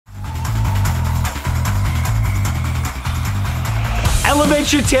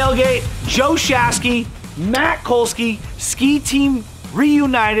Elevate your tailgate. Joe Shasky, Matt Kolsky, ski team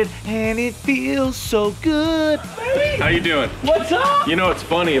reunited, and it feels so good. How you doing? What's up? You know what's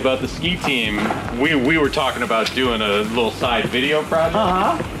funny about the ski team? We were talking about doing a little side video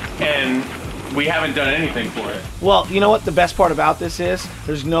project, and we haven't done anything for it. Well, you know what the best part about this is?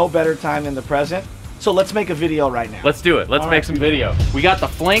 There's no better time than the present. So let's make a video right now. Let's do it. Let's make some video. We got the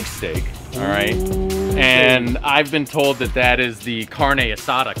flank steak, all right? And I've been told that that is the carne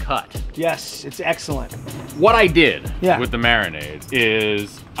asada cut. Yes, it's excellent. What I did with the marinade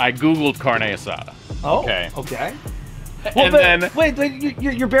is I Googled carne asada. Oh, okay. Okay. Well, and then... Wait,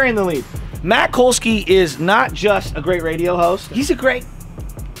 you're burying the lead. Matt Kolsky is not just a great radio host, he's a great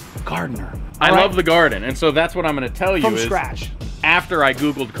gardener. I love the garden, and so that's what I'm gonna tell you From scratch. After I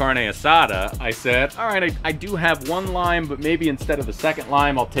Googled carne asada, I said, all right, I do have one lime, but maybe instead of the second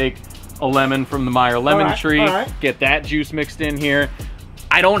lime, I'll take a lemon from the Meyer lemon tree, get that juice mixed in here.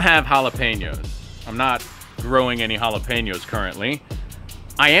 I don't have jalapenos. I'm not growing any jalapenos currently.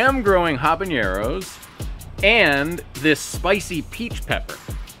 I am growing habaneros and this spicy peach pepper.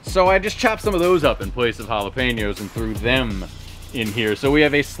 So I just chopped some of those up in place of jalapenos and threw them in here. So we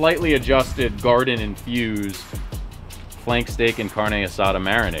have a slightly adjusted garden-infused flank steak and carne asada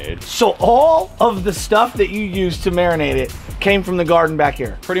marinade. So all of the stuff that you used to marinate it came from the garden back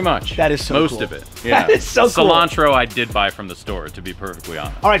here? Pretty much. That is so Most cool. of it. Yeah. That is so cool. Cilantro I did buy from the store, to be perfectly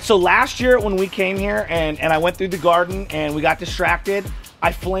honest. All right, so last year when we came here and I went through the garden and we got distracted,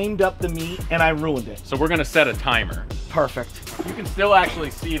 I flamed up the meat and I ruined it. So we're gonna set a timer. Perfect. You can still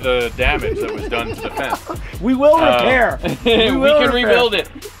actually see the damage that was done to the fence. We will repair. We can rebuild it.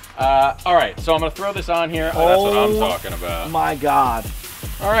 All right, so I'm gonna throw this on here. Oh, that's what I'm talking about. My God.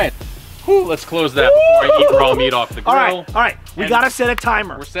 All right. Whew, let's close that before I eat raw meat off the grill. All right. We gotta set a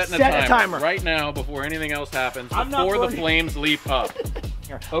timer. We're setting a timer right now before anything else happens, before the flames leap up.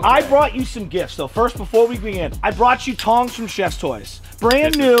 Okay. I brought you some gifts, though. First, before we begin, I brought you tongs from Chef's Toys.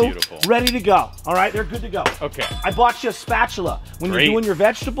 Brand new, ready to go. All right, they're good to go. Okay. I bought you a spatula. When you're doing your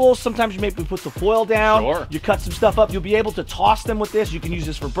vegetables, sometimes you maybe put the foil down. Sure. You cut some stuff up. You'll be able to toss them with this. You can use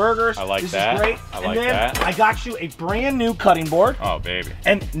this for burgers. I like this that. This is great. I like and then that. I got you a brand new cutting board. Oh, baby.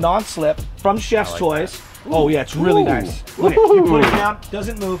 And non-slip from Chef's Toys. That. Oh yeah, it's really nice. Look, you put it down,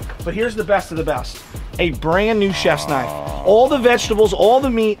 doesn't move. But here's the best of the best. A brand new chef's knife. All the vegetables, all the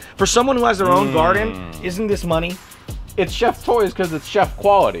meat. For someone who has their own garden, isn't this money? It's Chef's Toys because it's chef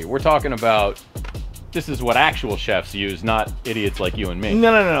quality. We're talking about, this is what actual chefs use, not idiots like you and me.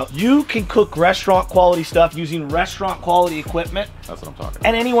 No. You can cook restaurant quality stuff using restaurant quality equipment. That's what I'm talking about.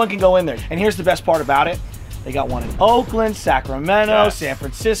 And anyone can go in there. And here's the best part about it. They got one in Oakland, Sacramento, San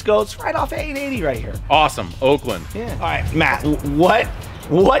Francisco. It's right off 880 right here. Awesome, Oakland. Yeah. All right, Matt,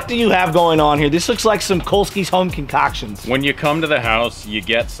 what do you have going on here? This looks like some Kolsky's home concoctions. When you come to the house, you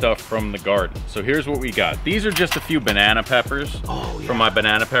get stuff from the garden. So here's what we got. These are just a few banana peppers from my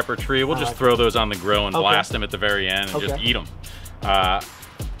banana pepper tree. We'll just throw those on the grill and blast them at the very end and just eat them.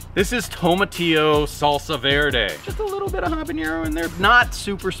 This is tomatillo salsa verde. Just a little bit of habanero in there. Not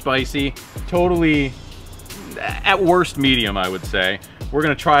super spicy. Totally, at worst, medium, I would say. We're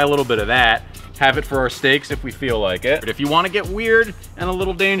gonna try a little bit of that. Have it for our steaks if we feel like it. But if you want to get weird and a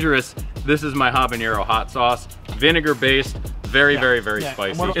little dangerous, this is my habanero hot sauce. Vinegar based, very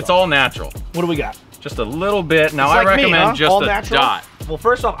spicy. It's all natural. What do we got? Just a little bit. Now I recommend just all a natural? dot. Well,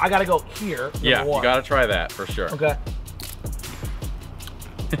 first off, I gotta go here. Yeah, you gotta try that for sure. Okay.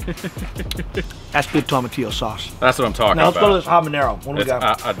 That's good tomatillo sauce. That's what I'm talking about. Now let's go to this habanero. What do we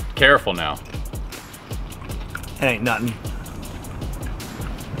got? Careful now. It ain't nothing.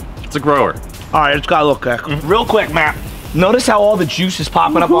 It's a grower. All right, it's gotta look good. Real quick, Matt. Notice how all the juice is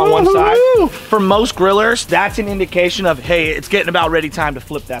popping up on one side? For most grillers, that's an indication of, hey, it's getting about ready time to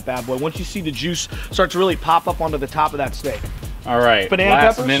flip that bad boy. Once you see the juice start to really pop up onto the top of that steak. All right, banana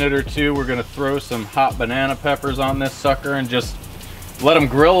last peppers? minute or two, we're gonna throw some hot banana peppers on this sucker and just let them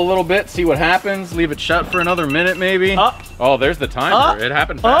grill a little bit, see what happens. Leave it shut for another minute maybe. Oh, there's the timer. It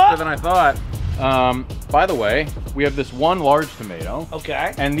happened faster than I thought. By the way, we have this one large tomato.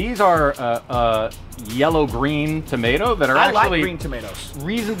 Okay. And these are yellow-green tomato that are I actually... like green tomatoes.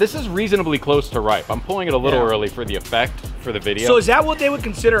 This is reasonably close to ripe. I'm pulling it a little early for the effect for the video. So is that what they would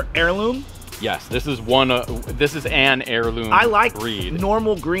consider heirloom? Yes, this is one. This is an heirloom I like breed.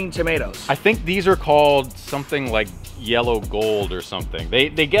 Normal green tomatoes. I think these are called something like yellow gold or something. They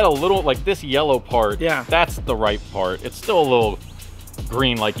get a little, like this yellow part. Yeah. That's the ripe part. It's still a little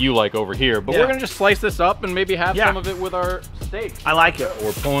green like you like over here, but we're gonna just slice this up and maybe have some of it with our steak. I like it.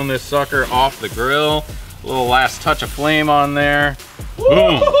 We're pulling this sucker off the grill. A little last touch of flame on there.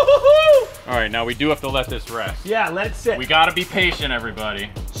 Boom. All All right, now we do have to let this rest. Yeah, let it sit. We gotta be patient, everybody.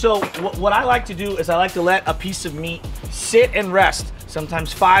 So what I like to do is I like to let a piece of meat sit and rest.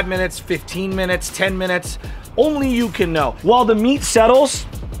 Sometimes 5 minutes, 15 minutes, 10 minutes. Only you can know. While the meat settles,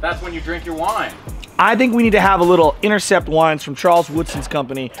 that's when you drink your wine. I think we need to have a little Intercept wines from Charles Woodson's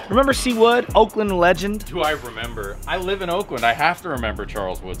company. Remember Seawood, Oakland legend? Do I remember? I live in Oakland. I have to remember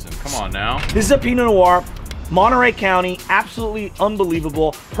Charles Woodson. Come on now. This is a Pinot Noir, Monterey County, absolutely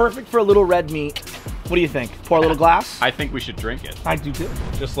unbelievable. Perfect for a little red meat. What do you think? Pour a little glass? I think we should drink it. I do too.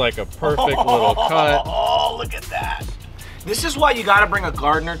 Just like a perfect little cut. Oh, look at that. This is why you gotta bring a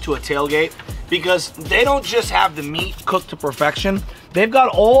gardener to a tailgate, because they don't just have the meat cooked to perfection. They've got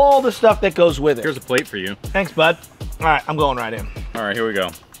all the stuff that goes with it. Here's a plate for you. Thanks, bud. All right, I'm going right in. All right, here we go.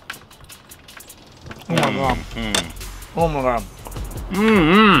 Oh my God. Oh my God.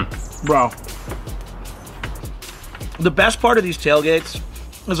 Bro. The best part of these tailgates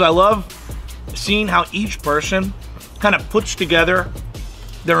is I love seeing how each person kind of puts together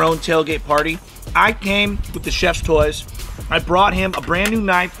their own tailgate party. I came with the chef's toys. I brought him a brand new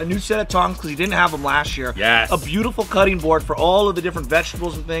knife, a new set of tongs because he didn't have them last year. Yes. A beautiful cutting board for all of the different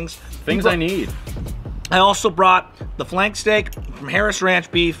vegetables and things. Things I need. I also brought the flank steak from Harris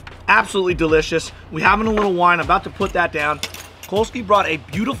Ranch Beef. Absolutely delicious. We having a little wine. I'm about to put that down. Kolsky brought a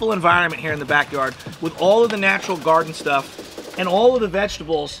beautiful environment here in the backyard with all of the natural garden stuff and all of the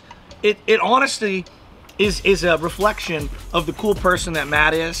vegetables. It honestly is a reflection of the cool person that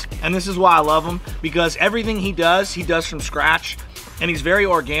Matt is, and this is why I love him, because everything he does from scratch, and he's very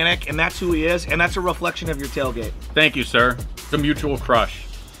organic, and that's who he is, and that's a reflection of your tailgate. Thank you, sir. It's a mutual crush.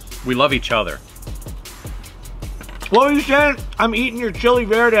 We love each other. What were you saying? I'm eating your chili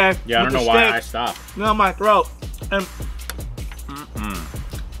verde. Yeah, I don't know why I stopped. Down my throat. And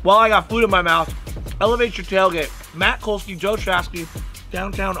while I got food in my mouth, elevate your tailgate. Matt Kolsky, Joe Shasky,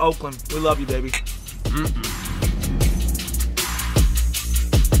 downtown Oakland. We love you, baby.